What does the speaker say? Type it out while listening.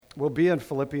We'll be in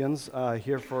Philippians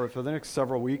here for the next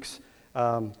several weeks,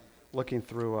 looking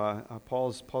through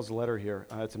Paul's letter here.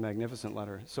 It's a magnificent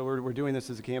letter. So we're doing this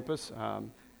as a campus.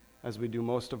 As we do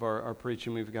most of our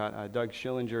preaching, we've got Doug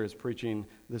Schillinger is preaching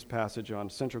this passage on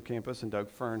Central Campus, and Doug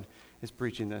Fern is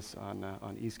preaching this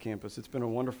on East Campus. It's been a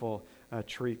wonderful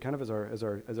treat, kind of as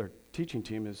our teaching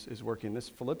team is working. This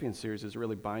Philippians series is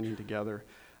really binding together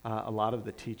a lot of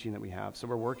the teaching that we have. So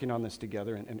we're working on this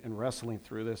together and wrestling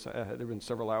through this. There have been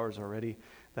several hours already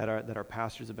that our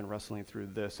pastors have been wrestling through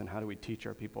this, and how do we teach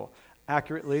our people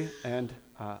accurately and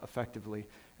effectively.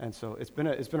 And so it's been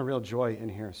a real joy in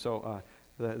here. So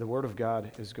the Word of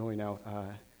God is going out,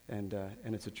 and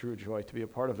it's a true joy to be a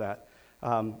part of that.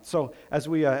 So as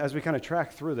we kind of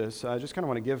track through this, I just kind of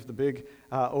want to give the big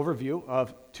overview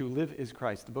of "To Live is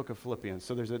Christ," the book of Philippians.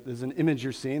 So there's an image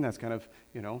you're seeing that's kind of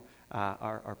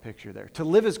our picture there. To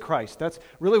live is Christ. That's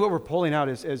really what we're pulling out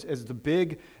as the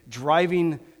big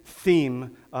driving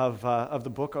theme of the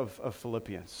book of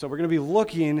Philippians. So we're going to be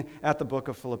looking at the book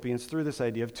of Philippians through this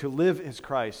idea of to live is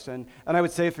Christ. And I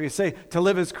would say, if you say to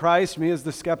live is Christ, me as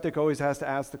the skeptic always has to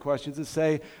ask the questions and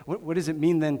say, what does it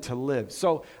mean then to live?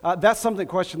 So that's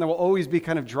question that will always be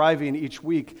kind of driving each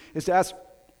week, is to ask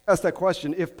that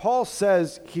question. If Paul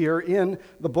says here in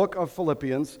the book of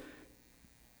Philippians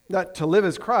that to live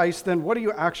is Christ, then what do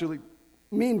you actually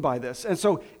mean by this? And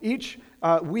so each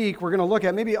week we're going to look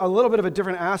at maybe a little bit of a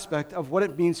different aspect of what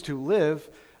it means to live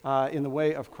in the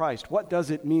way of Christ. What does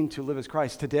it mean to live as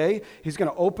Christ? Today, he's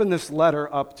going to open this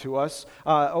letter up to us,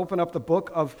 open up the book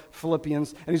of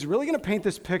Philippians, and he's really going to paint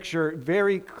this picture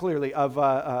very clearly of,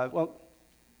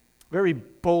 very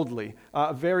boldly,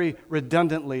 very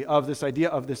redundantly, of this idea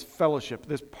of this fellowship,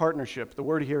 this partnership. The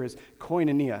word here is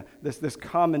koinonia, this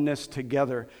commonness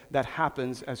together that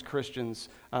happens as Christians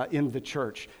in the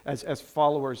church, as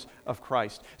followers of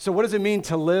Christ. So what does it mean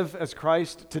to live as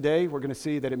Christ today? We're going to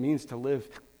see that it means to live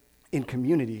in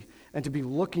community and to be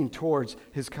looking towards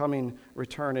his coming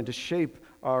return and to shape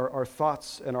our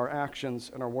thoughts and our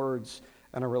actions and our words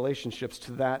and our relationships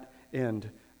to that end,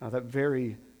 that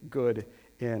very good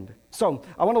end. So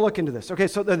I want to look into this. Okay,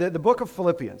 so the book of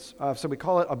Philippians. So we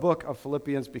call it a book of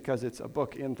Philippians because it's a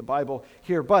book in the Bible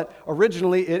here. But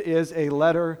originally it is a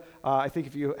letter. I think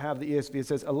if you have the ESV, it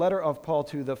says a letter of Paul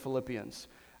to the Philippians.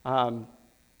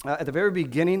 At the very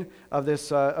beginning of this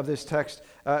text,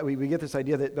 we get this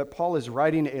idea that Paul is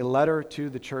writing a letter to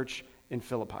the church in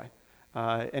Philippi,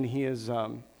 and he is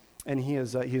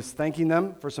thanking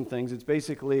them for some things. It's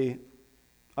basically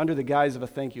under the guise of a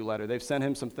thank you letter. They've sent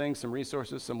him some things, some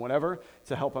resources, some whatever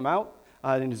to help him out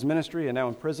in his ministry and now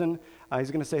in prison.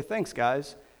 He's going to say, thanks,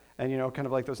 guys. And, kind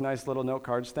of like those nice little note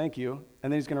cards, thank you.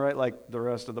 And then he's going to write like the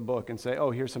rest of the book and say,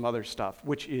 oh, here's some other stuff,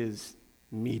 which is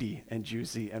meaty and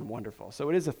juicy and wonderful. So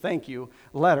it is a thank you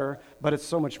letter, but it's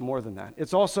so much more than that.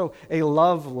 It's also a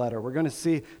love letter. We're going to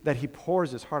see that he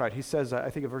pours his heart out. He says, I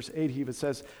think in verse 8, he even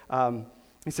says,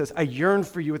 I yearn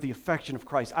for you with the affection of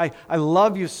Christ. I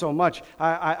love you so much.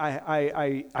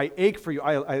 I ache for you.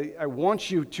 I want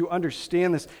you to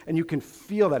understand this, and you can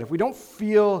feel that. If we don't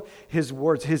feel his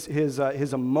words,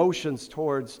 his emotions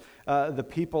towards the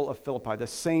people of Philippi, the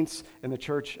saints in the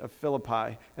church of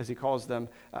Philippi, as he calls them,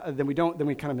 then we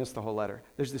kind of miss the whole letter.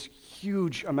 There's this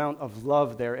huge amount of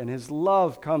love there, and his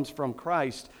love comes from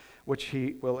Christ, which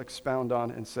he will expound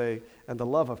on and say, and the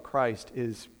love of Christ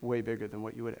is way bigger than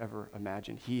what you would ever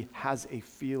imagine. He has a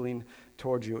feeling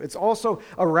towards you. It's also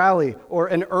a rally or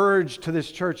an urge to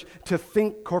this church to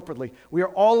think corporately. We are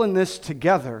all in this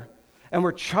together, and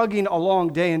we're chugging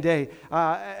along day and day.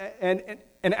 And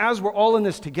as we're all in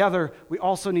this together, we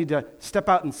also need to step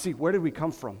out and see, where did we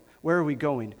come from? Where are we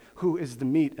going? Who is the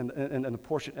meat and the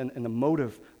portion and the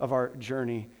motive of our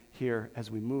journey here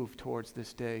as we move towards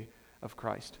this day of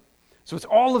Christ? So it's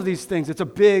all of these things. It's a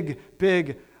big,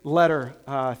 big letter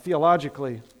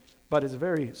theologically, but it's a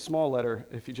very small letter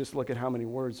if you just look at how many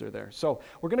words are there. So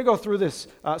we're going to go through this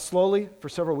slowly for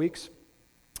several weeks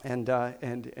and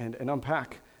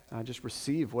unpack, just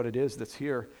receive what it is that's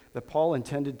here that Paul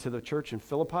intended to the church in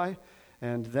Philippi,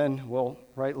 and then we'll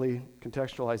rightly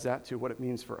contextualize that to what it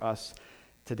means for us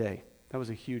today. That was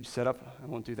a huge setup. I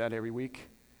won't do that every week,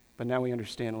 but now we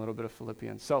understand a little bit of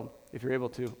Philippians. So if you're able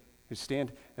to,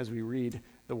 stand as we read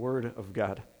the Word of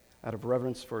God out of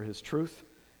reverence for his truth,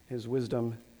 his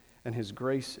wisdom, and his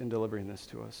grace in delivering this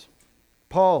to us.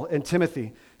 Paul and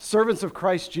Timothy, servants of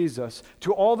Christ Jesus,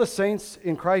 to all the saints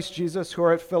in Christ Jesus who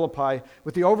are at Philippi,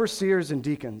 with the overseers and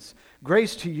deacons,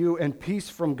 grace to you and peace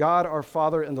from God our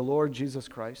Father and the Lord Jesus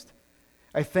Christ.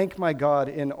 I thank my God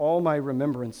in all my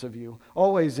remembrance of you,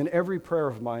 always in every prayer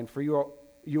of mine, for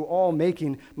you all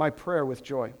making my prayer with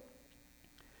joy,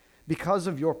 because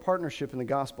of your partnership in the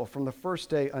gospel from the first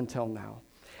day until now.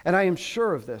 And I am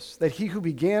sure of this, that he who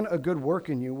began a good work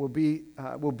in you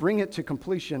will bring it to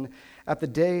completion at the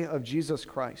day of Jesus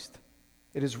Christ.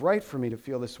 It is right for me to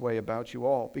feel this way about you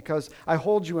all, because I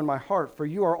hold you in my heart, for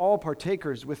you are all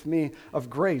partakers with me of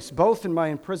grace, both in my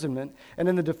imprisonment and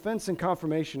in the defense and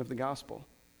confirmation of the gospel.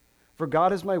 For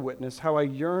God is my witness, how I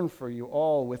yearn for you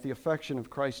all with the affection of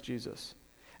Christ Jesus.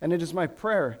 And it is my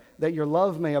prayer that your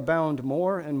love may abound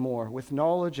more and more with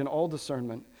knowledge and all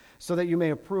discernment, so that you may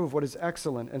approve what is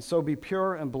excellent, and so be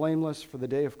pure and blameless for the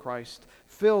day of Christ,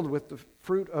 filled with the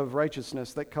fruit of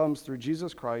righteousness that comes through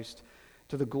Jesus Christ,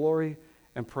 to the glory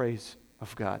and praise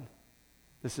of God.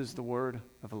 This is the word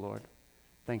of the Lord.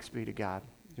 Thanks be to God.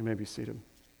 You may be seated.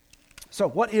 So,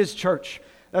 what is church?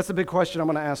 That's the big question I'm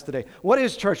going to ask today. What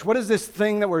is church? What is this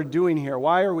thing that we're doing here?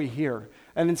 Why are we here?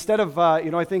 And instead of,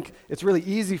 I think it's really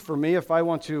easy for me, if I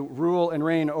want to rule and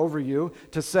reign over you,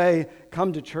 to say,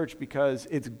 come to church because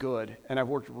it's good. And I've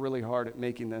worked really hard at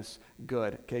making this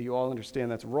good. Okay, you all understand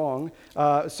that's wrong.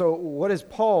 So what is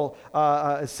Paul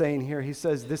saying here? He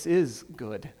says, this is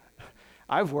good.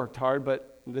 I've worked hard,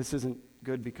 but this isn't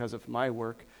good because of my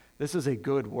work. This is a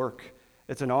good work.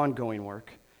 It's an ongoing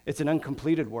work. It's an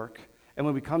uncompleted work. And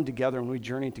when we come together and we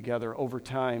journey together over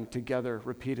time, together,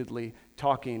 repeatedly,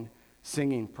 talking,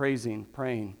 singing, praising,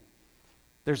 praying,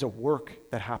 there's a work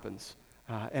that happens.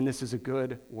 And this is a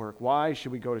good work. Why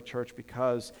should we go to church?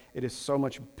 Because it is so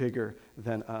much bigger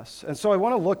than us. And so I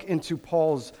want to look into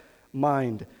Paul's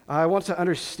mind. I want to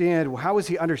understand, how is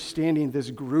he understanding this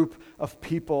group of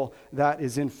people that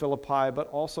is in Philippi, but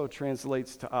also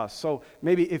translates to us. So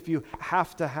maybe if you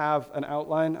have to have an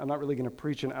outline, I'm not really going to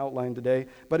preach an outline today,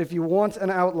 but if you want an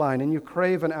outline and you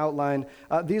crave an outline,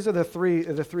 these are the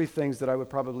three things that I would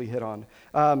probably hit on.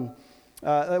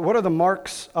 What are the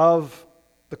marks of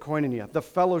the koinonia, the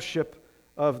fellowship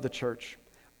of the church?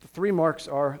 The three marks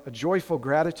are a joyful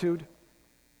gratitude.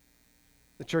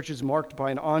 The church is marked by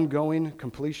an ongoing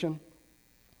completion,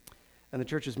 and the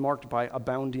church is marked by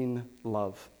abounding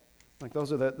love. Like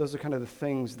those are kind of the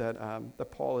things that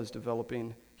Paul is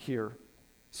developing here.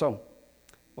 So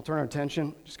we'll turn our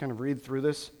attention, just kind of read through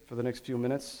this for the next few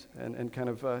minutes, and kind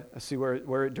of see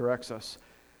where it directs us.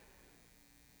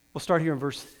 We'll start here in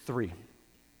verse 3.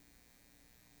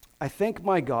 I thank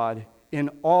my God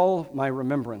in all my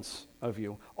remembrance of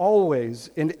you, always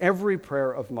in every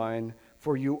prayer of mine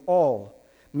for you all,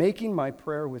 making my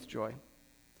prayer with joy.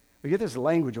 We get this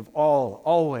language of all,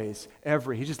 always,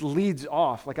 every. He just leads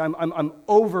off like I'm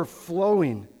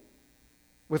overflowing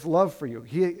with love for you.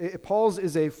 Paul's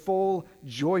is a full,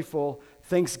 joyful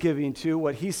thanksgiving to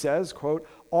what he says, quote,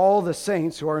 all the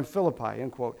saints who are in Philippi,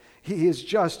 end quote. He is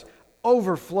just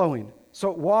overflowing.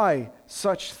 So why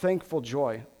such thankful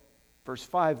joy? Verse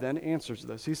 5 then answers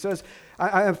this. He says,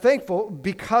 I am thankful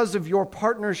because of your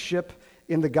partnership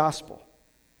in the gospel.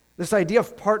 This idea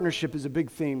of partnership is a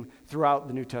big theme throughout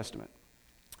the New Testament,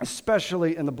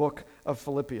 especially in the book of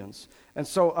Philippians. And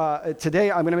so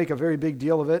today I'm going to make a very big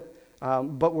deal of it,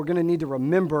 but we're going to need to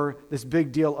remember this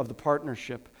big deal of the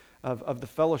partnership, of the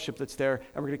fellowship that's there,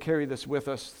 and we're going to carry this with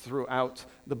us throughout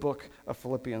the book of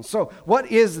Philippians. So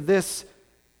what is this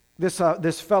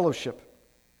fellowship?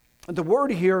 The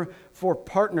word here for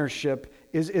partnership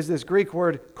is this Greek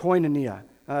word koinonia.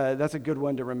 That's a good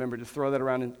one to remember, to throw that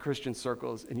around in Christian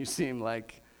circles, and you seem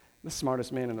like the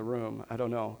smartest man in the room. I don't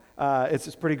know.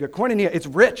 It's pretty good. Koinonia, it's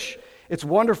rich. It's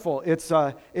wonderful.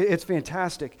 It's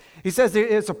fantastic. He says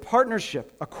it's a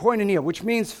partnership, a koinonia, which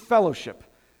means fellowship,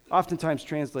 oftentimes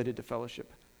translated to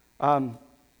fellowship.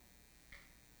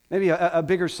 Maybe a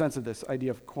bigger sense of this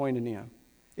idea of koinonia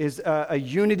is a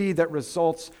unity that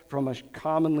results from a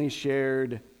commonly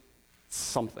shared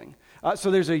something.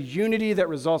 So there's a unity that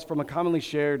results from a commonly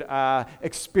shared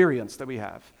experience that we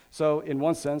have. So in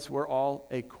one sense, we're all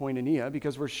a koinonia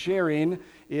because we're sharing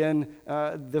in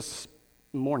this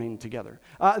morning together.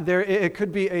 It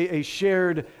could be a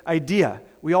shared idea.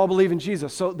 We all believe in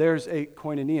Jesus, so there's a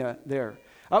koinonia there.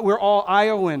 We're all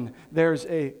Iowan. There's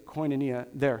a koinonia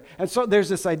there. And so there's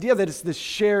this idea that it's this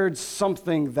shared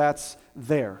something that's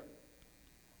there.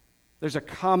 There's a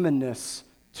commonness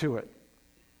to it.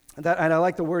 And I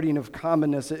like the wording of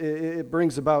commonness. It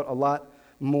brings about a lot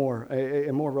more,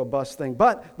 a more robust thing.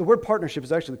 But the word partnership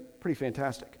is actually pretty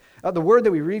fantastic. The word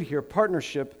that we read here,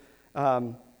 partnership,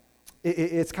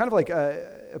 it's kind of like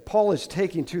Paul is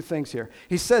taking two things here.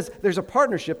 He says there's a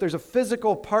partnership, there's a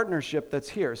physical partnership that's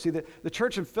here. See, the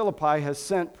church in Philippi has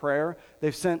sent prayer,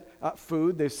 they've sent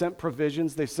food, they've sent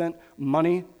provisions, they've sent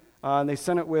money. And they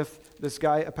sent it with this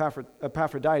guy,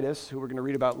 Epaphroditus, who we're going to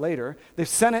read about later. They've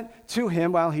sent it to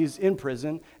him while he's in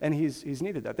prison, and he's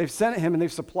needed that. They've sent him, and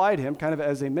they've supplied him kind of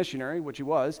as a missionary, which he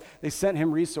was. They sent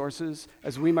him resources,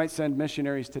 as we might send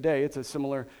missionaries today. It's a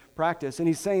similar practice. And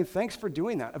he's saying, thanks for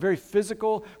doing that. A very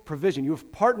physical provision. You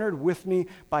have partnered with me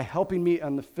by helping me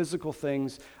on the physical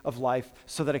things of life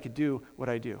so that I could do what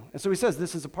I do. And so he says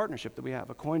this is a partnership that we have,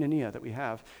 a koinonia that we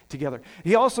have together.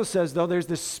 He also says, though, there's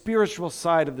this spiritual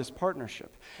side of this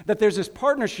partnership, that there's this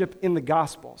partnership in the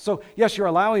gospel. So, yes, you're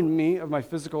allowing me of my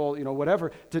physical,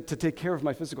 whatever, to take care of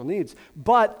my physical needs,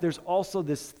 but there's also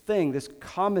this thing, this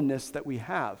commonness that we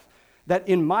have, that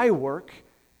in my work,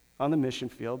 on the mission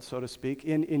field, so to speak,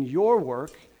 in your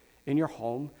work, in your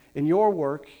home, in your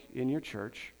work, in your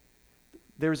church,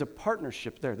 there's a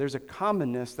partnership there. There's a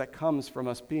commonness that comes from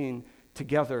us being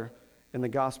together in the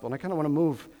gospel. And I kind of want to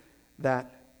move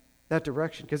that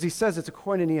direction, because he says it's a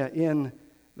koinonia in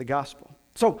the gospel.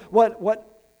 So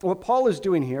what Paul is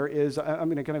doing here is, I'm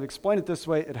going to kind of explain it this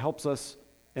way, it helps us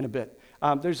in a bit.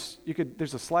 There's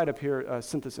a slide up here,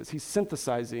 synthesis. He's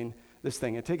synthesizing this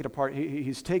thing and take it apart.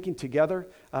 He's taking together.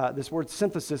 This word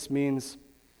synthesis means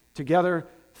together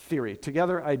theory,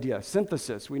 together idea.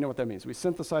 Synthesis, we know what that means. We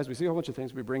synthesize, we see a whole bunch of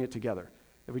things, we bring it together.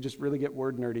 If we just really get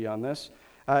word nerdy on this.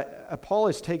 Paul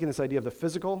is taking this idea of the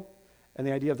physical and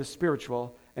the idea of the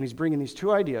spiritual, and he's bringing these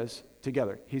two ideas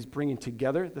together. He's bringing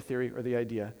together the theory or the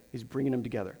idea. He's bringing them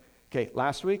together. Okay,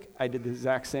 last week I did the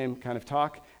exact same kind of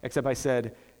talk, except I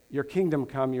said, your kingdom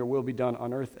come, your will be done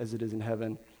on earth as it is in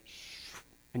heaven.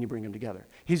 And you bring them together.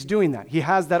 He's doing that. He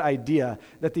has that idea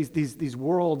that these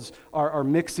worlds are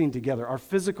mixing together. Our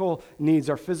physical needs,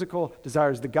 our physical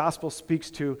desires. The gospel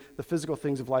speaks to the physical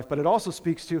things of life, but it also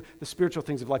speaks to the spiritual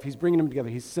things of life. He's bringing them together.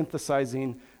 He's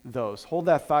synthesizing those. Hold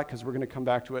that thought, because we're going to come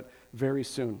back to it very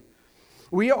soon.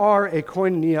 We are a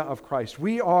koinonia of Christ.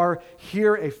 We are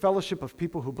here a fellowship of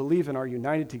people who believe and are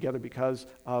united together because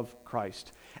of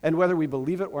Christ. And whether we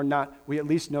believe it or not, we at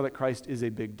least know that Christ is a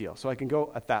big deal. So I can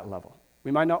go at that level. We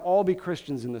might not all be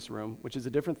Christians in this room, which is a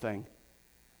different thing,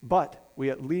 but we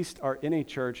at least are in a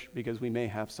church because we may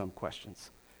have some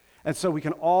questions. And so we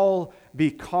can all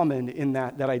be common in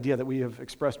that idea that we have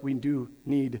expressed we do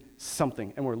need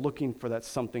something, and we're looking for that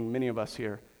something. Many of us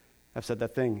here have said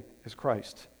that thing is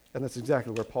Christ, and that's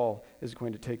exactly where Paul is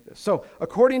going to take this. So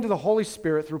according to the Holy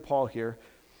Spirit through Paul here,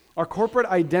 our corporate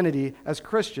identity as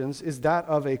Christians is that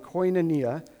of a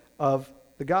koinonia of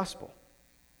the gospel.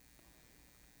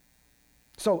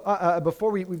 So before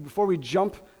we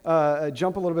jump a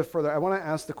little bit further, I want to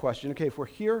ask the question, okay, if we're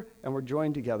here and we're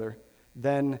joined together,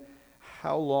 then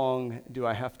how long do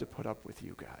I have to put up with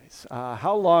you guys?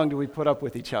 How long do we put up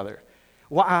with each other?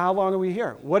 How long are we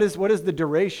here? What is the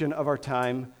duration of our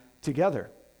time together?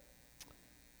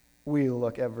 We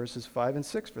look at verses 5 and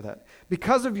 6 for that.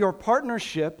 Because of your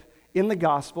partnership in the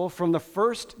gospel from the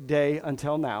first day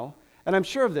until now, and I'm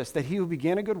sure of this, that he who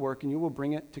began a good work and you will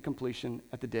bring it to completion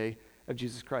at the day of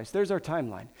Jesus Christ. There's our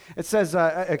timeline. It says,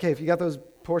 okay, if you got those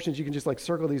portions, you can just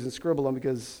circle these and scribble them,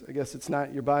 because I guess it's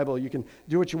not your Bible. You can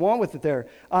do what you want with it there.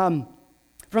 From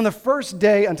the first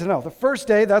day until now. The first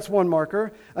day, that's one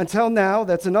marker. Until now,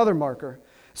 that's another marker.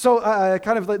 So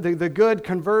kind of the good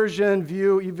conversion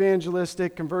view,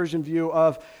 evangelistic conversion view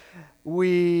of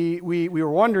we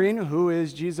were wondering, who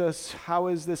is Jesus? How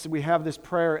is this? We have this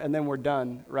prayer and then we're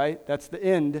done, right? That's the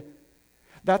end.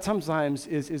 That sometimes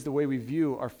is the way we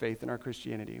view our faith and our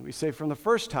Christianity. We say from the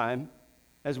first time,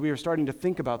 as we are starting to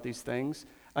think about these things,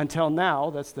 until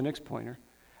now, that's the next pointer,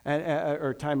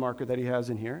 or time marker that he has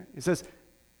in here. He says,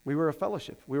 we were a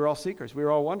fellowship. We were all seekers. We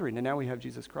were all wondering, and now we have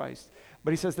Jesus Christ.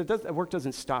 But he says that work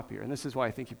doesn't stop here, and this is why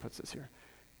I think he puts this here.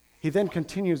 He then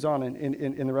continues on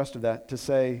in the rest of that to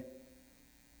say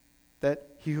that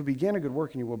he who began a good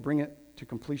work in you will bring it to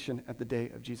completion at the day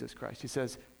of Jesus Christ. He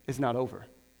says, it's not over.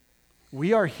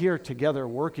 We are here together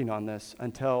working on this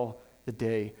until the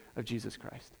day of Jesus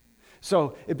Christ.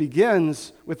 So it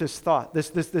begins with this thought,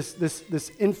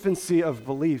 this infancy of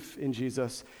belief in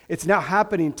Jesus. It's now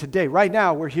happening today. Right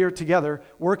now, we're here together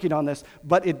working on this,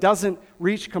 but it doesn't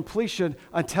reach completion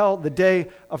until the day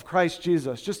of Christ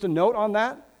Jesus. Just a note on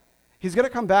that, he's going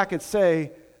to come back and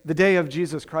say, the day of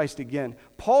Jesus Christ again.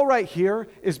 Paul right here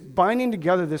is binding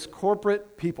together this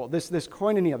corporate people, this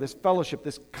koinonia, this fellowship,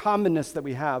 this commonness that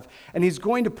we have, and he's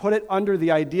going to put it under the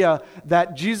idea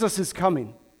that Jesus is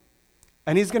coming.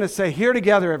 And he's going to say, here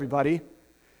together, everybody,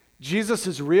 Jesus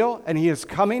is real and he is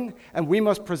coming, and we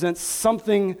must present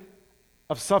something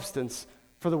of substance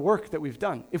for the work that we've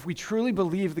done. If we truly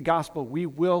believe the gospel, we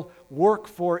will work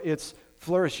for its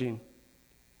flourishing,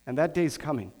 and that day's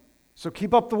coming. So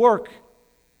keep up the work.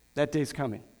 That day's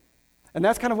coming. And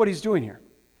that's kind of what he's doing here.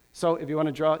 So if you want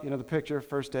to draw, the picture,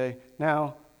 first day,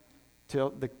 now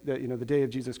till the day of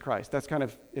Jesus Christ. That's kind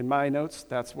of, in my notes,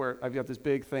 that's where I've got this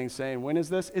big thing saying, when is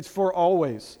this? It's for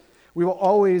always. We will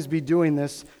always be doing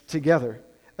this together.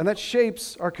 And that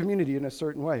shapes our community in a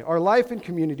certain way. Our life in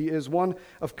community is one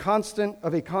of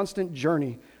a constant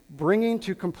journey, bringing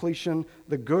to completion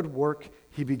the good work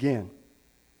he began.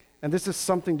 And this is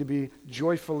something to be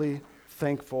joyfully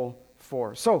thankful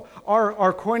for. So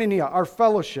our koinonia, our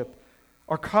fellowship,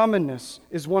 our commonness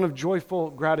is one of joyful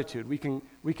gratitude. We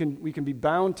can be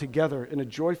bound together in a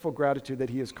joyful gratitude that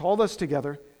he has called us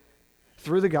together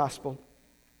through the gospel,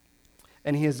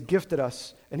 and he has gifted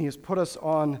us, and he has put us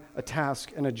on a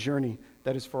task and a journey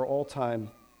that is for all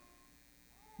time.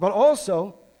 But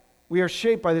also, we are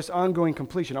shaped by this ongoing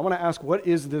completion. I want to ask, what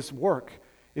is this work?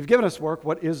 You've given us work.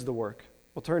 What is the work?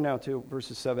 We'll turn now to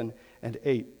verses 7 and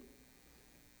 8.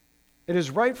 It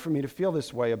is right for me to feel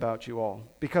this way about you all,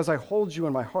 because I hold you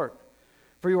in my heart,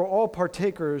 for you are all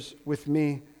partakers with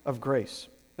me of grace.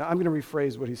 Now, I'm going to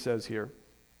rephrase what he says here.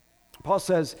 Paul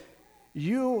says,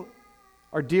 you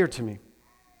are dear to me,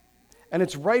 and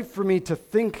it's right for me to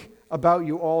think about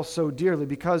you all so dearly,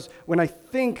 because when I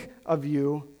think of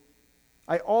you,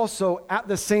 I also, at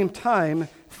the same time,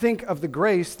 think of the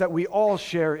grace that we all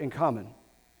share in common.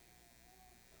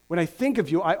 When I think of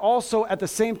you, I also, at the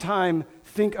same time,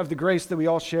 think of the grace that we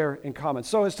all share in common.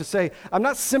 So as to say, I'm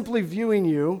not simply viewing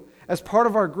you as part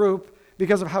of our group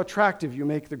because of how attractive you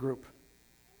make the group,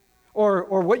 or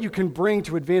what you can bring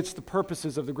to advance the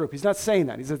purposes of the group. He's not saying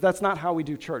that. He says, that's not how we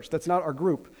do church. That's not our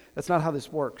group. That's not how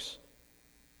this works.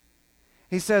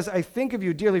 He says, I think of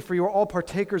you dearly, for you are all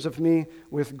partakers of me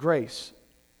with grace.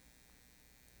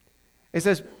 He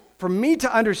says, for me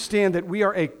to understand that we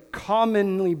are a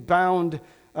commonly bound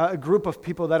group of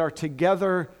people that are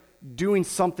together doing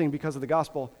something because of the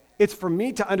gospel, it's for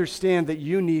me to understand that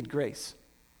you need grace.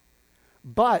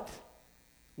 But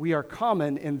we are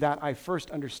common in that I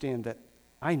first understand that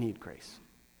I need grace.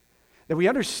 That we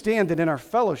understand that in our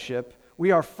fellowship,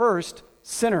 we are first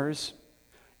sinners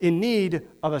in need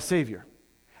of a Savior,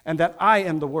 and that I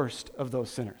am the worst of those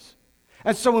sinners.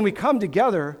 And so when we come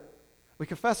together, we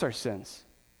confess our sins.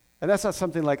 And that's not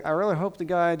something like, I really hope the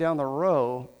guy down the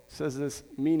row says this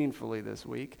meaningfully this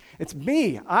week. It's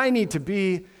me. I need to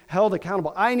be held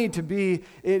accountable. I need to be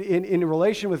in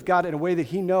relation with God in a way that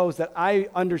he knows that I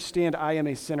understand I am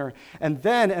a sinner. And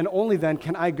then, and only then,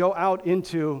 can I go out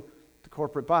into the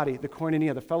corporate body, the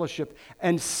koinonia, the fellowship,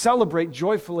 and celebrate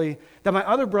joyfully that my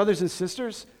other brothers and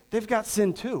sisters, they've got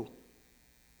sin too.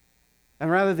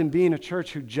 And rather than being a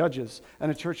church who judges,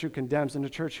 and a church who condemns, and a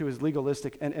church who is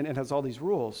legalistic and has all these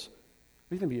rules,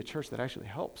 we can be a church that actually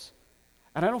helps.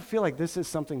 And I don't feel like this is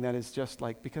something that is just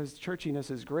like, because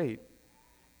churchiness is great.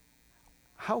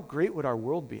 How great would our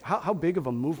world be? How big of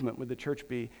a movement would the church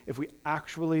be if we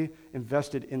actually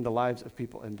invested in the lives of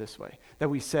people in this way? That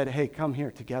we said, hey, come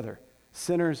here together.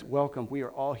 Sinners, welcome. We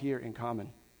are all here in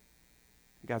common.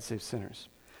 God saves sinners.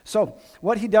 So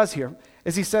what he does here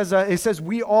is he says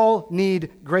we all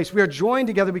need grace. We are joined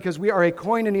together because we are a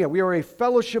koinonia. We are a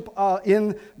fellowship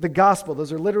in the gospel.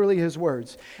 Those are literally his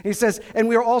words. And he says, and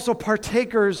we are also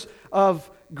partakers of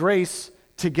grace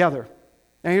together.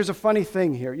 Now here's a funny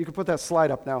thing here. You can put that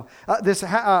slide up now.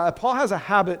 Paul has a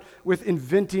habit with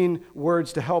inventing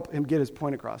words to help him get his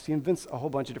point across. He invents a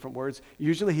whole bunch of different words.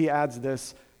 Usually he adds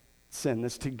this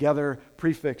together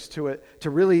prefix to it to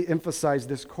really emphasize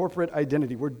this corporate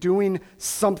identity. We're doing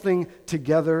something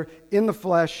together in the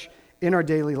flesh, in our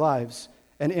daily lives,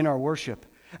 and in our worship.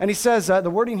 And he says, the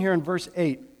wording here in verse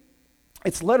 8,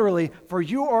 it's literally, for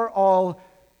you are all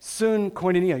sun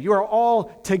koinonia. You are all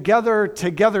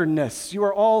togetherness. You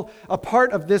are all a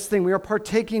part of this thing. We are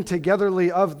partaking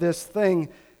togetherly of this thing,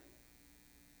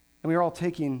 and we are all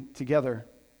taking together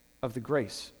of the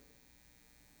grace.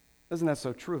 Isn't that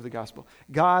so true of the gospel?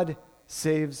 God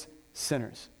saves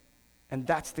sinners. And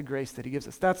that's the grace that he gives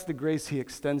us. That's the grace he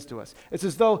extends to us. It's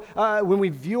as though when we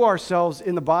view ourselves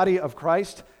in the body of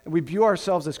Christ, and we view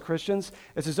ourselves as Christians,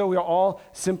 it's as though we are all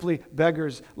simply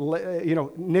beggars,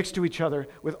 next to each other,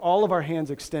 with all of our hands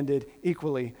extended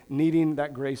equally, needing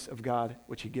that grace of God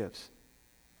which he gives.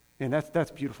 And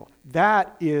that's beautiful.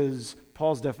 That is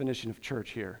Paul's definition of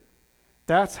church here.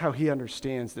 That's how he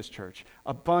understands this church.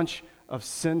 A bunch of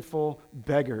sinful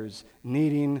beggars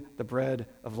needing the bread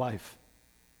of life.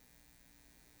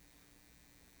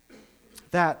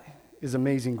 That is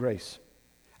amazing grace.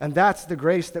 And that's the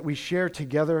grace that we share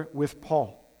together with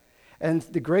Paul. And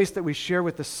the grace that we share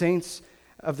with the saints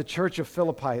of the church of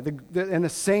Philippi, and the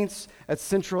saints at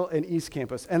Central and East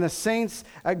Campus, and the saints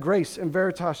at Grace and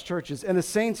Veritas churches, and the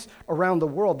saints around the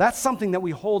world. That's something that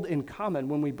we hold in common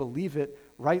when we believe it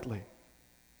rightly.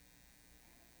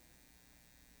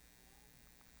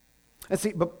 And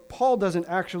see, but Paul doesn't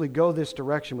actually go this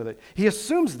direction with it. He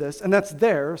assumes this, and that's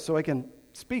there, so I can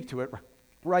speak to it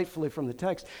rightfully from the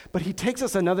text, but he takes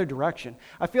us another direction.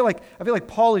 I feel like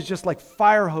Paul is just like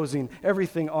fire hosing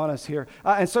everything on us here.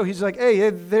 And so he's like,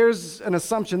 hey, there's an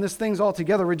assumption. This thing's all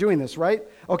together. We're doing this, right?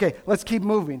 Okay, let's keep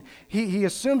moving. He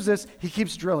assumes this. He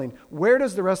keeps drilling. Where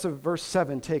does the rest of verse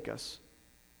 7 take us?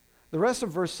 The rest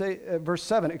of verse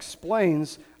 7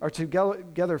 explains our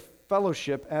together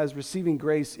fellowship as receiving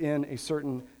grace in a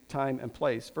certain time and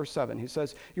place. Verse 7, he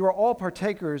says, you are all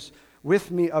partakers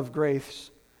with me of grace,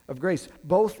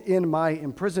 both in my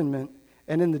imprisonment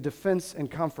and in the defense and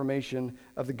confirmation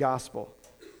of the gospel.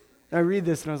 And I read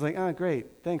this and I was like,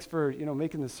 great. Thanks for,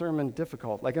 making the sermon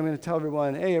difficult. Like I'm going to tell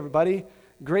everyone, hey, everybody,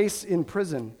 grace in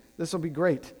prison. This will be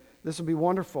great. This will be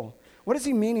wonderful. What is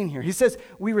he meaning here? He says,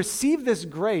 we receive this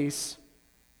grace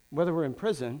whether we're in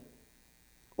prison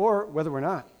or whether we're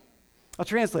not. I'll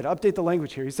translate, update the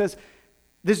language here. He says,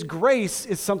 this grace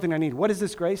is something I need. What is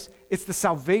this grace? It's the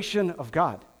salvation of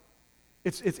God.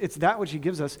 It's that which he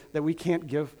gives us that we can't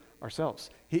give ourselves.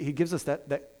 He gives us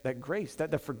that grace,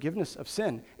 that forgiveness of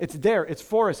sin. It's there. It's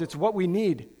for us. It's what we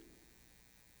need.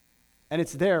 And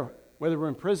it's there, whether we're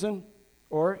in prison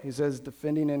or, he says,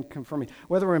 defending and confirming.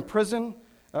 Whether we're in prison,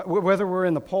 whether we're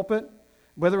in the pulpit,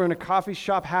 whether we're in a coffee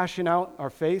shop hashing out our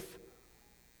faith,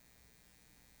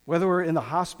 whether we're in the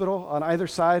hospital on either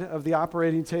side of the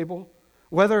operating table,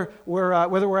 whether we're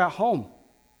at home.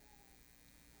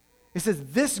 He says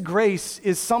this grace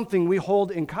is something we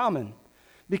hold in common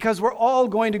because we're all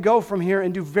going to go from here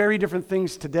and do very different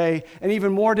things today and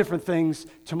even more different things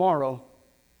tomorrow.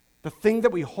 The thing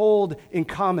that we hold in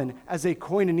common as a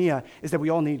koinonia is that we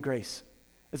all need grace,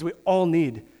 as we all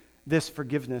need this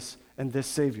forgiveness and this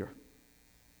Savior.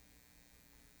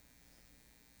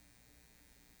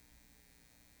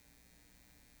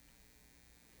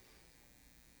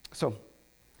 So,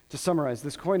 to summarize,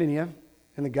 this koinonia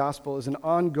in the gospel is an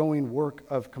ongoing work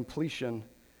of completion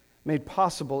made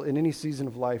possible in any season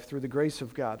of life through the grace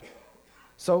of God.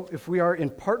 So, if we are in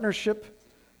partnership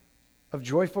of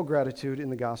joyful gratitude in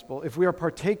the gospel, if we are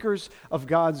partakers of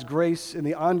God's grace in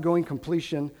the ongoing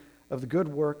completion of the good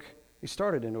work He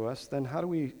started into us, then how do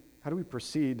we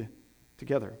proceed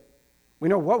together? We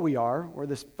know what we are, or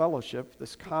this fellowship,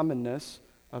 this commonness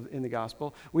in the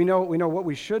gospel. We know what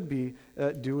we should be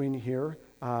doing here,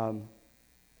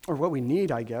 or what we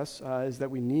need, I guess, is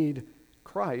that we need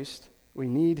Christ, we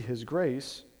need His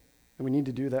grace, and we need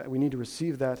to do that. We need to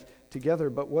receive that together.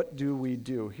 But what do we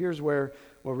do? Here's where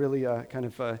we'll really kind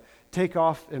of take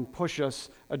off and push us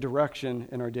a direction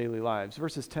in our daily lives.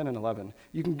 Verses 10 and 11.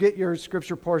 You can get your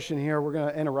scripture portion here.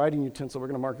 And a writing utensil. We're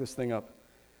going to mark this thing up.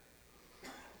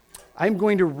 I'm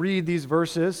going to read these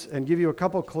verses and give you a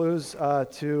couple clues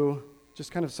to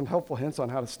just kind of some helpful hints on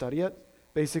how to study it.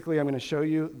 Basically, I'm going to show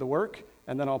you the work,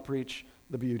 and then I'll preach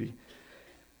the beauty.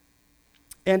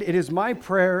 And it is my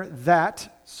prayer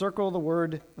that, circle the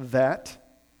word that,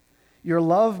 your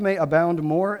love may abound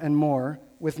more and more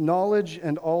with knowledge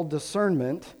and all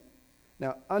discernment.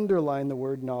 Now, underline the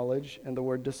word knowledge and the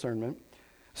word discernment,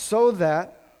 so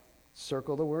that,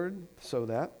 circle the word so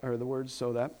that, or the word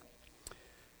so that,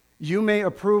 you may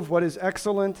approve what is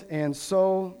excellent, and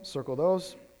so, circle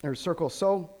those, or circle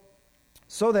so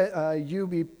that you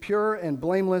be pure and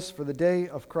blameless for the day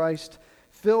of Christ,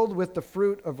 filled with the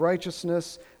fruit of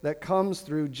righteousness that comes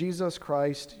through Jesus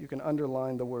Christ. You can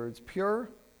underline the words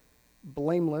pure,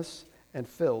 blameless, and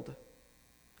filled.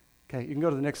 Okay, you can go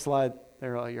to the next slide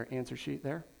there, your answer sheet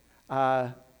there.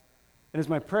 It is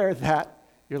my prayer that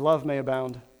your love may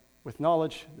abound with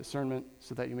knowledge, discernment,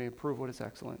 so that you may approve what is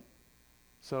excellent.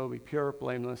 So be pure,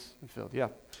 blameless, and filled. Yeah.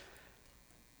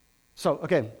 So,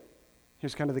 okay,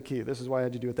 here's kind of the key. This is why I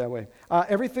had to do it that way.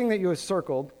 Everything that you have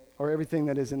circled, or everything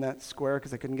that is in that square,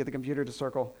 because I couldn't get the computer to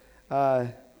circle,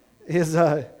 it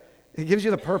gives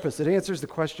you the purpose. It answers the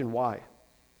question, why?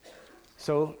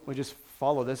 So we just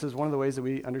follow this. This is one of the ways that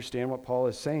we understand what Paul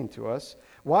is saying to us.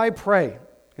 Why pray?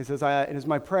 He says, it is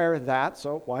my prayer that,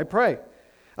 so why pray?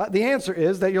 The answer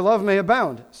is that your love may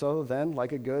abound. So then,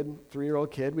 like a good 3-year-old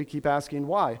kid, we keep asking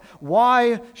why.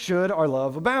 Why should our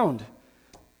love abound?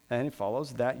 And it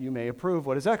follows that you may approve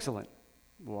what is excellent.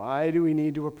 Why do we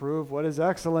need to approve what is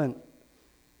excellent?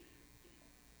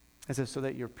 It says so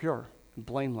that you're pure and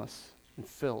blameless and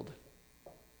filled.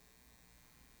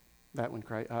 That when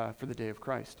for the day of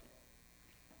Christ.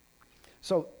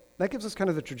 So that gives us kind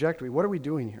of the trajectory. What are we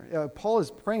doing here? Paul is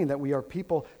praying that we are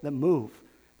people that move,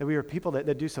 that we are people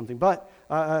that do something. But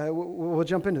we'll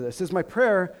jump into this. It says, my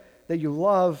prayer that you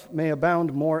love may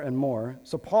abound more and more.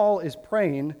 So Paul is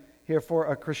praying here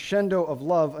for a crescendo of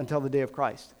love until the day of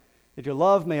Christ. That your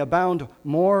love may abound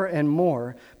more and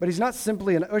more. But he's not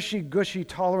simply an ushy-gushy,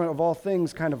 tolerant of all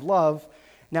things kind of love.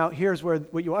 Now, here's where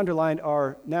what you underlined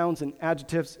are nouns and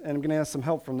adjectives, and I'm going to ask some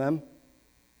help from them.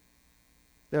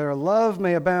 Their love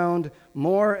may abound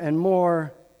more and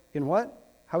more in what?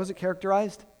 How is it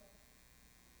characterized?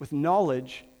 With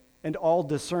knowledge and all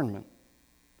discernment.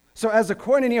 So as a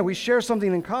koinonia, we share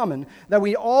something in common, that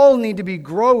we all need to be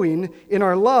growing in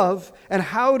our love. And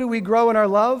how do we grow in our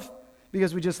love?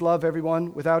 Because we just love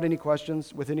everyone without any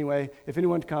questions, with any way. If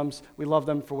anyone comes, we love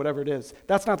them for whatever it is.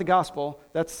 That's not the gospel.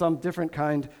 That's some different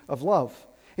kind of love.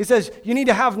 He says you need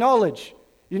to have knowledge.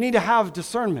 You need to have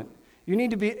discernment. You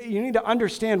need to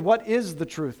understand what is the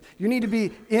truth. You need to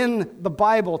be in the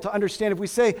Bible to understand. If we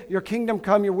say, your kingdom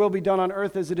come, your will be done on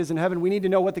earth as it is in heaven, we need to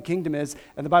know what the kingdom is,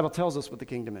 and the Bible tells us what the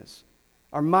kingdom is.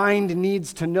 Our mind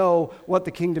needs to know what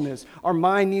the kingdom is. Our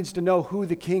mind needs to know who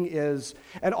the king is.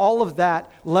 And all of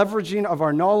that, leveraging of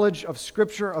our knowledge of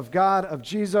Scripture, of God, of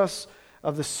Jesus,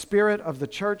 of the Spirit, of the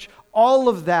church, all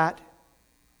of that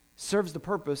serves the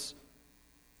purpose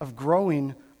of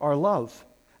growing our love,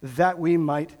 that we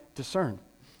might discern.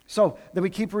 So, then we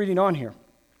keep reading on here.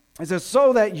 It says,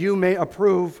 so that you may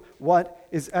approve what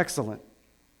is excellent.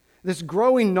 This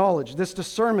growing knowledge, this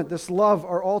discernment, this love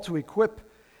are all to equip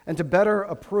and to better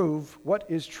approve what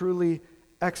is truly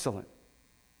excellent.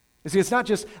 You see, it's not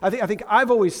just, I think I've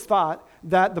always thought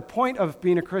that the point of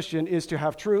being a Christian is to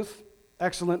have truth,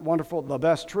 excellent, wonderful, the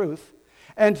best truth,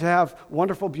 and to have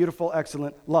wonderful, beautiful,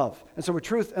 excellent love. And so we're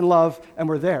truth and love, and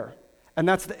we're there. And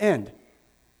that's the end.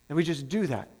 And we just do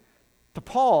that. To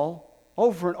Paul,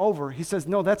 over and over, he says,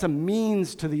 no, that's a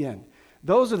means to the end.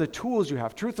 Those are the tools you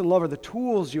have. Truth and love are the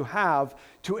tools you have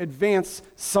to advance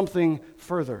something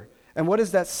further. And what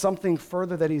is that something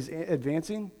further that he's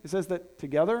advancing? He says that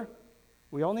together,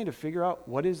 we all need to figure out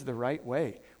what is the right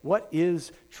way. What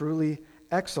is truly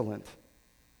excellent?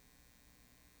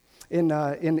 In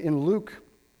Luke,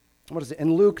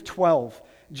 in Luke 12,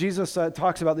 Jesus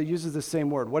talks about, uses the same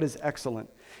word, what is excellent.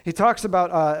 He talks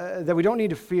about that we don't need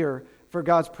to fear for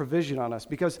God's provision on us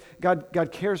because God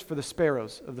cares for the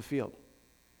sparrows of the field.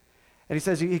 And he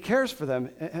says he cares for them,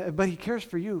 but he cares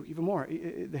for you even more.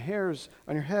 The hairs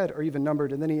on your head are even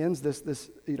numbered. And then he ends this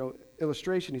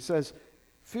illustration. He says,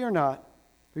 fear not,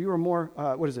 for you are more,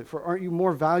 for aren't you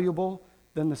more valuable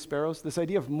than the sparrows? This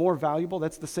idea of more valuable,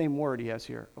 that's the same word he has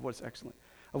here of what's excellent,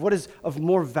 of what is of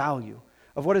more value,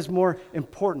 of what is more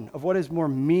important, of what is more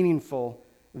meaningful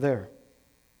there.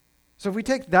 So if we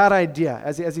take that idea,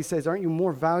 as he says, aren't you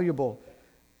more valuable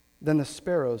than the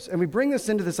sparrows? And we bring this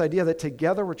into this idea that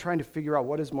together we're trying to figure out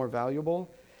what is more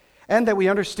valuable, and that we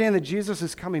understand that Jesus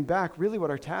is coming back. Really what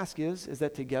our task is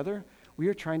that together we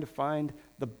are trying to find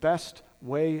the best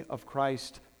way of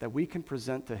Christ that we can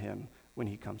present to him when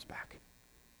he comes back.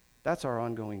 That's our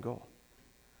ongoing goal.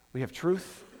 We have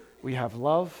truth, we have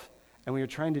love, and we are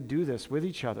trying to do this with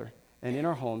each other and in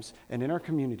our homes and in our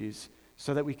communities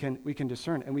so that we can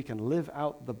discern and we can live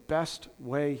out the best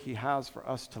way he has for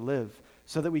us to live,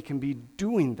 so that we can be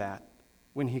doing that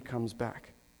when he comes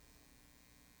back.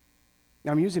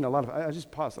 Now, I'm using a lot of, I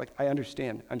just pause, I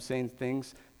understand. I'm saying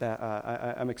things that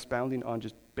I'm expounding on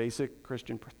just basic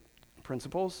Christian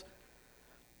principles,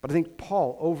 but I think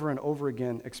Paul over and over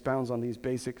again expounds on these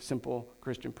basic, simple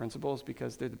Christian principles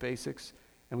because they're the basics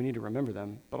and we need to remember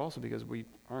them, but also because we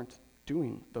aren't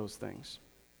doing those things.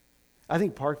 I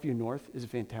think Parkview North is a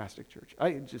fantastic church.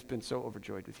 I've just been so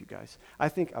overjoyed with you guys. I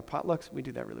think potlucks, we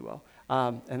do that really well.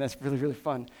 And that's really, really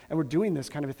fun. And we're doing this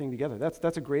kind of a thing together.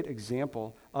 That's a great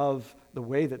example of the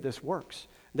way that this works.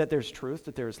 That there's truth,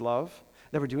 that there's love,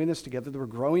 that we're doing this together, that we're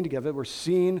growing together, we're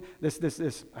seeing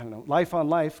this life on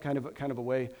life kind of a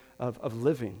way of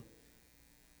living.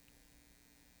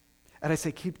 And I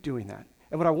say, keep doing that.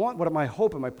 And what my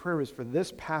hope and my prayer is for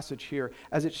this passage here,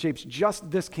 as it shapes just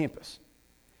this campus,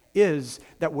 is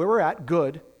that where we're at,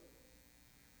 good,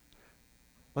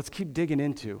 let's keep digging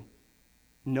into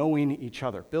knowing each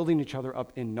other, building each other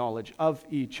up in knowledge of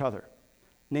each other.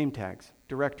 Name tags,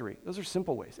 directory, those are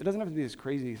simple ways. It doesn't have to be this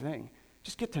crazy thing.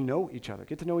 Just get to know each other,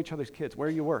 get to know each other's kids, where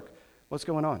you work, what's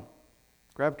going on.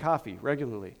 Grab coffee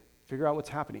regularly, figure out what's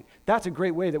happening. That's a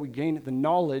great way that we gain the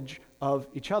knowledge of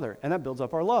each other, and that builds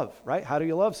up our love, right? How do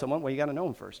you love someone? Well, you got to know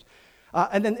them first.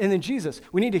 And then Jesus,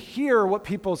 we need to hear what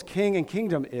people's king and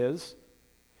kingdom is,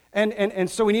 And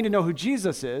so we need to know who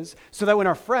Jesus is, so that when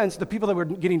our friends, the people that we're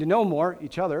getting to know more,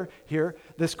 each other here,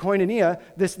 this koinonia,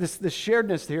 this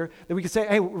sharedness here, that we can say,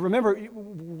 hey, remember,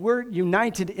 we're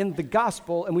united in the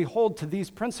gospel, and we hold to these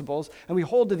principles, and we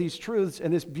hold to these truths,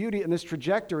 and this beauty, and this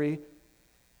trajectory.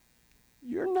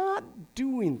 You're not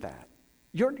doing that.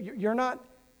 You're not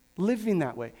living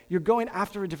that way. You're going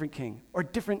after a different king, or a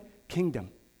different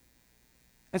kingdom.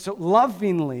 And so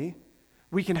lovingly,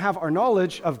 we can have our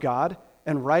knowledge of God,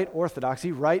 and right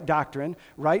orthodoxy, right doctrine,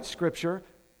 right scripture,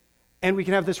 and we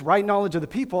can have this right knowledge of the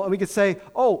people, and we could say,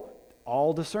 oh,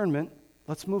 all discernment,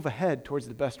 let's move ahead towards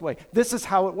the best way. This is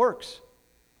how it works.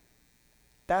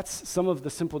 That's some of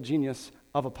the simple genius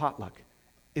of a potluck,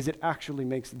 is it actually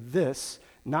makes this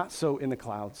not so in the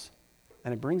clouds,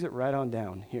 and it brings it right on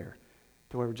down here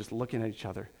to where we're just looking at each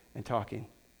other and talking,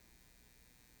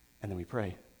 and then we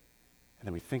pray, and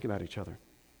then we think about each other,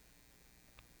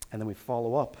 and then we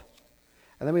follow up.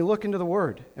 And then we look into the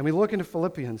Word, and we look into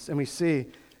Philippians, and we see,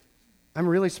 I'm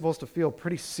really supposed to feel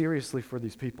pretty seriously for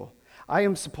these people. I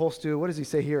am supposed to, what does he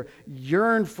say here?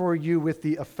 Yearn for you with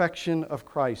the affection of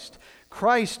Christ.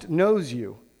 Christ knows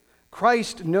you.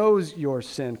 Christ knows your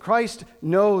sin. Christ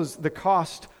knows the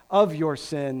cost of your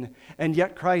sin, and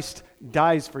yet Christ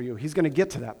dies for you. He's going to get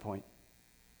to that point.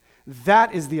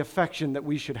 That is the affection that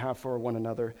we should have for one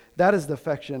another. That is the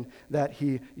affection that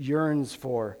he yearns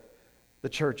for the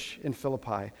church in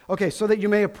Philippi. Okay, so that you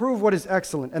may approve what is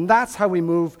excellent. And that's how we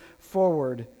move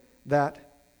forward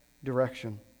that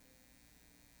direction.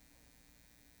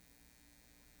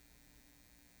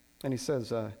 And he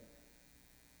says,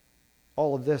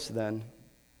 all of this then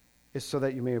is so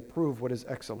that you may approve what is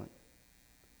excellent.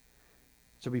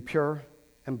 So be pure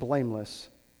and blameless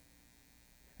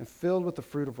and filled with the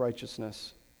fruit of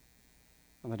righteousness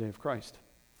on the day of Christ.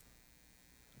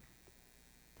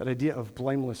 That idea of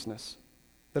blamelessness,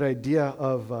 that idea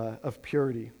of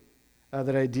purity,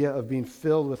 that idea of being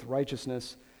filled with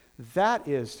righteousness, that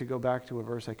is, to go back to a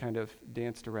verse I kind of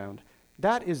danced around,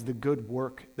 that is the good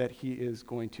work that he is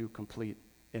going to complete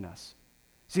in us.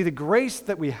 See, the grace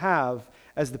that we have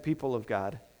as the people of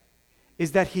God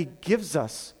is that he gives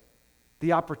us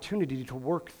the opportunity to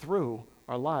work through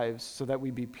our lives so that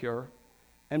we be pure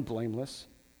and blameless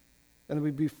and that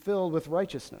we be filled with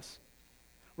righteousness.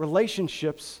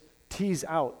 Relationships tease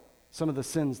out some of the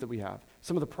sins that we have,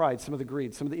 some of the pride, some of the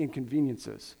greed, some of the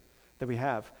inconveniences that we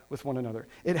have with one another.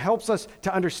 It helps us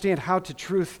to understand how to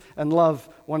truth and love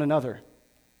one another.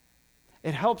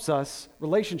 It helps us,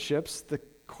 relationships, the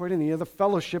koinonia, the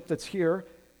fellowship that's here,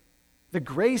 the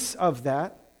grace of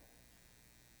that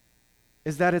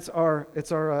is that it's our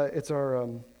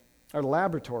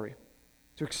laboratory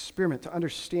to experiment, to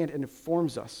understand, and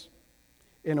informs us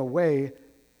in a way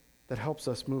that helps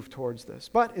us move towards this.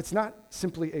 But it's not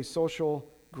simply a social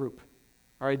group.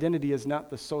 Our identity is not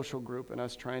the social group and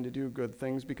us trying to do good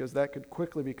things, because that could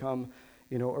quickly become,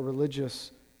 a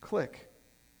religious clique.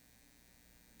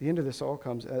 The end of this all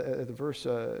comes at the verse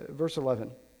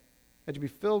 11. That you be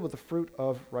filled with the fruit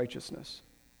of righteousness.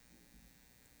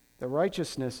 That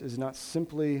righteousness is not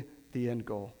simply the end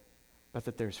goal, but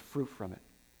that there's fruit from it.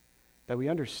 That we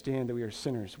understand that we are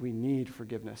sinners, we need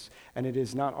forgiveness. And it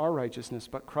is not our righteousness,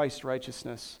 but Christ's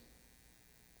righteousness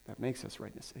that makes us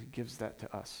righteous. It gives that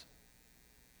to us.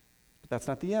 But that's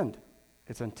not the end.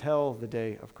 It's until the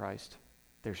day of Christ.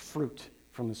 There's fruit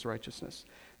from this righteousness.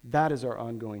 That is our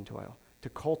ongoing toil, to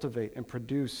cultivate and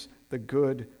produce the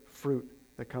good fruit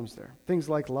that comes there. Things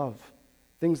like love,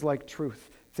 things like truth,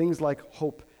 things like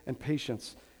hope and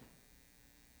patience,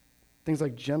 things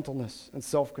like gentleness and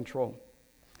self-control.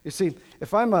 You see,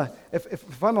 if I'm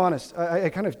honest, I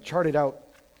kind of charted out,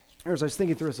 as I was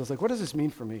thinking through this, I was like, what does this mean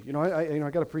for me? I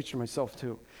got to preach to myself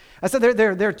too. I said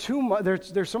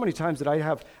there's so many times that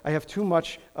I have too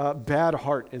much bad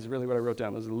heart is really what I wrote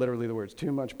down. Those are literally the words,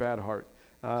 too much bad heart.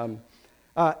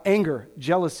 Anger,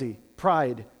 jealousy,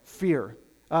 pride, fear.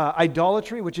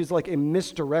 Idolatry, which is like a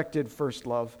misdirected first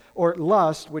love, or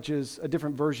lust, which is a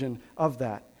different version of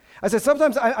that. I said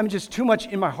sometimes I'm just too much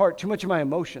in my heart, too much in my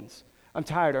emotions. I'm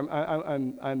tired.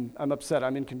 I'm upset.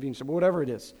 I'm inconvenienced, or whatever it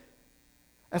is.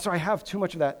 And so I have too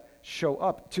much of that show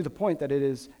up to the point that it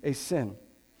is a sin.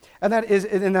 And that is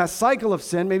in that cycle of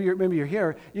sin. Maybe you're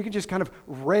here. You can just kind of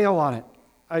rail on it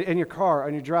in your car,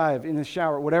 on your drive, in the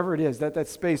shower, whatever it is. That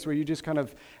space where you just kind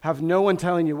of have no one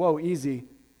telling you, "Whoa, easy."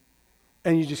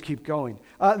 And you just keep going.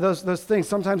 Those things,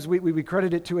 sometimes we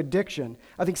credit it to addiction.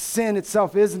 I think sin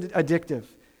itself isn't addictive.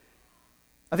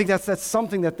 I think that's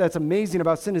something that's amazing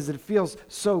about sin, is that it feels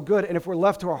so good. And if we're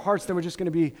left to our hearts, then we're just going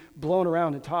to be blown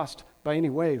around and tossed by any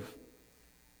wave.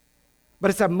 But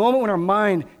it's that moment when our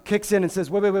mind kicks in and says,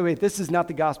 wait, this is not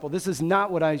the gospel. This is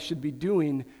not what I should be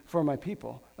doing for my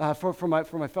people, for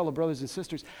my fellow brothers and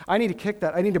sisters. I need to kick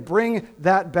that. I need to bring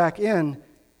that back in.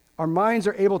 Our minds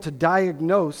are able to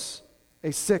diagnose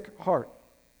a sick heart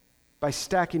by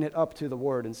stacking it up to the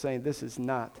Word and saying, this is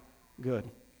not good.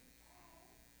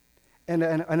 And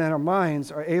then our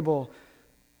minds are able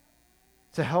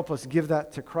to help us give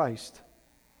that to Christ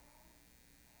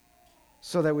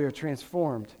so that we are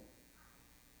transformed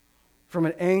from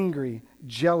an angry,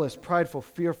 jealous, prideful,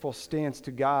 fearful stance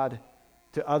to God,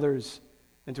 to others,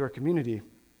 and to our community,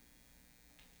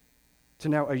 to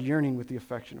now a yearning with the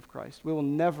affection of Christ. We will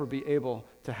never be able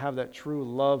to have that true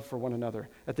love for one another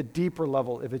at the deeper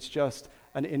level if it's just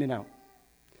an in and out,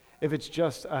 if it's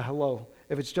just a hello,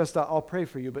 if it's just a I'll pray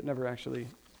for you but never actually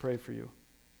pray for you.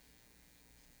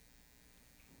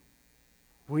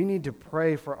 We need to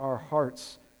pray for our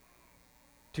hearts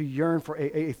to yearn for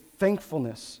a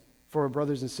thankfulness for our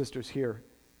brothers and sisters here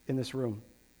in this room.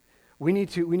 We need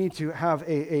to have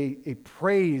a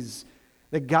praise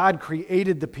that God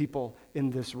created the people in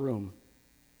this room.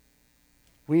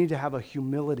 We need to have a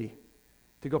humility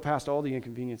to go past all the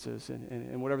inconveniences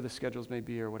and whatever the schedules may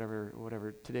be, or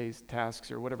whatever today's tasks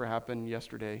or whatever happened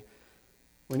yesterday.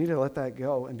 We need to let that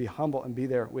go and be humble and be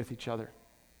there with each other.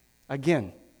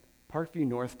 Again, Parkview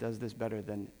North does this better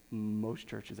than most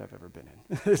churches I've ever been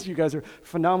in. You guys are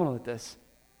phenomenal at this.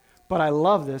 But I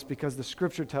love this because the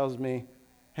scripture tells me,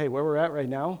 hey, where we're at right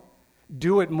now,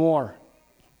 do it more.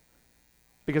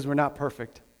 Because we're not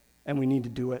perfect, and we need to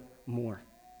do it more.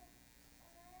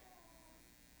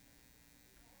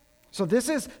 So this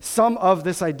is some of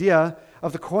this idea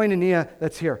of the koinonia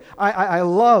that's here. I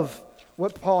love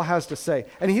what Paul has to say.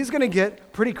 And he's going to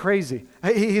get pretty crazy.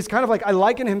 He's kind of like, I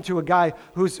liken him to a guy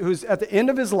who's at the end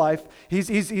of his life.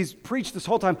 He's preached this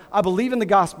whole time, I believe in the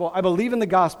gospel. I believe in the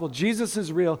gospel. Jesus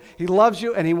is real. He loves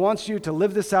you, and he wants you to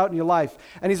live this out in your life.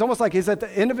 And he's almost like he's at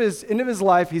the end of his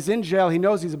life. He's in jail. He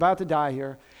knows he's about to die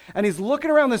here. And he's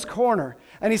looking around this corner,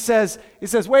 and he says,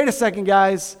 wait a second,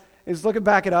 guys. He's looking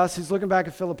back at us. He's looking back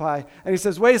at Philippi. And he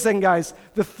says, wait a second, guys.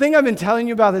 The thing I've been telling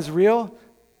you about is real.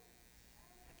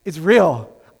 It's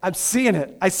real. I'm seeing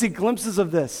it. I see glimpses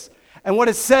of this. And what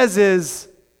it says is,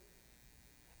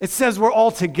 it says we're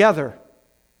all together.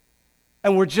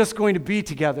 And we're just going to be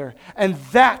together. And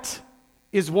that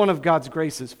is one of God's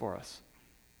graces for us.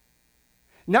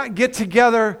 Not get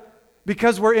together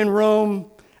because we're in Rome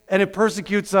and it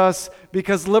persecutes us,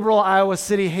 because liberal Iowa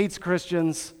City hates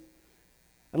Christians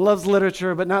and loves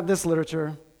literature, but not this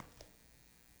literature.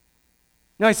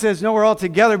 No, he says, no, we're all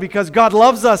together because God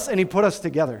loves us and he put us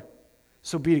together.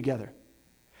 So be together.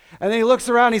 And then he looks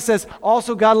around and he says,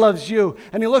 also God loves you.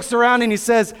 And he looks around and he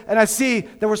says, and I see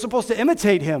that we're supposed to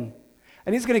imitate him.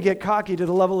 And he's going to get cocky to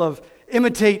the level of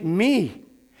imitate me.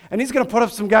 And he's going to put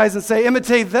up some guys and say,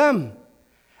 imitate them.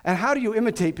 And how do you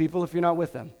imitate people if you're not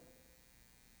with them?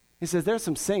 He says, there's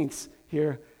some saints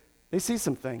here. They see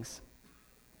some things.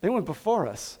 They went before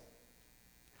us.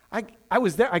 I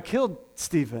was there. I killed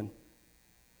Stephen.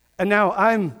 And now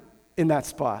I'm in that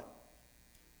spot.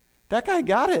 That guy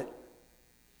got it.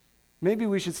 Maybe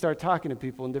we should start talking to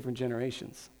people in different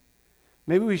generations.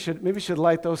 Maybe we should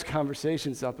light those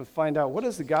conversations up and find out, what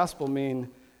does the gospel mean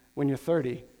when you're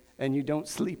 30 and you don't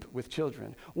sleep with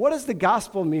children? What does the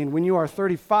gospel mean when you are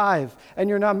 35 and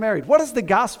you're not married? What does the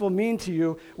gospel mean to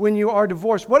you when you are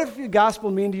divorced? What does the gospel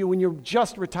mean to you when you're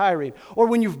just retiring or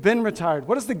when you've been retired?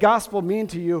 What does the gospel mean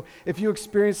to you if you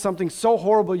experience something so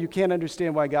horrible you can't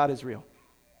understand why God is real?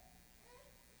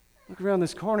 Look around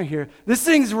this corner here. This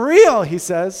thing's real, he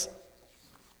says.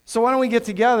 So why don't we get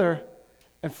together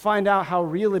and find out how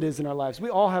real it is in our lives? We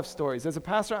all have stories. As a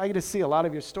pastor, I get to see a lot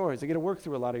of your stories. I get to work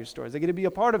through a lot of your stories. I get to be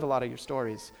a part of a lot of your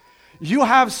stories. You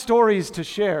have stories to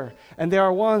share, and there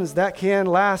are ones that can,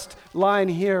 last line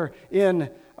here in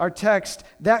our text,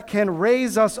 that can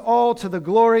raise us all to the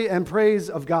glory and praise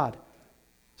of God.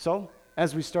 So,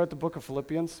 as we start the book of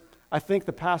Philippians, I think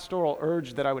the pastoral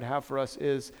urge that I would have for us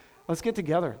is, let's get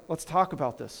together. Let's talk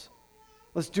about this.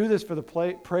 Let's do this for the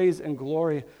praise and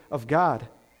glory of God.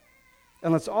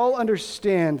 And let's all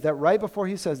understand that right before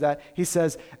he says that, he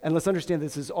says, and let's understand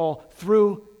this is all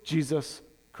through Jesus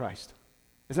Christ.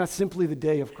 It's not simply the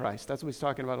day of Christ. That's what he's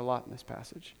talking about a lot in this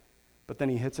passage. But then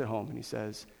he hits it home and he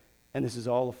says, and this is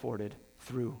all afforded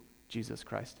through Jesus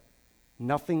Christ.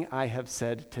 Nothing I have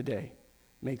said today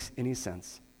makes any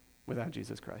sense without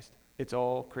Jesus Christ. It's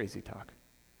all crazy talk.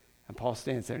 And Paul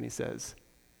stands there and he says,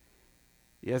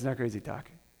 yeah, it's not crazy talk.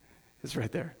 It's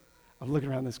right there. I'm looking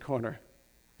around this corner.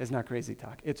 It's not crazy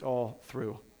talk. It's all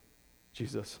through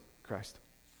Jesus Christ.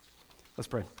 Let's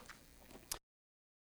pray.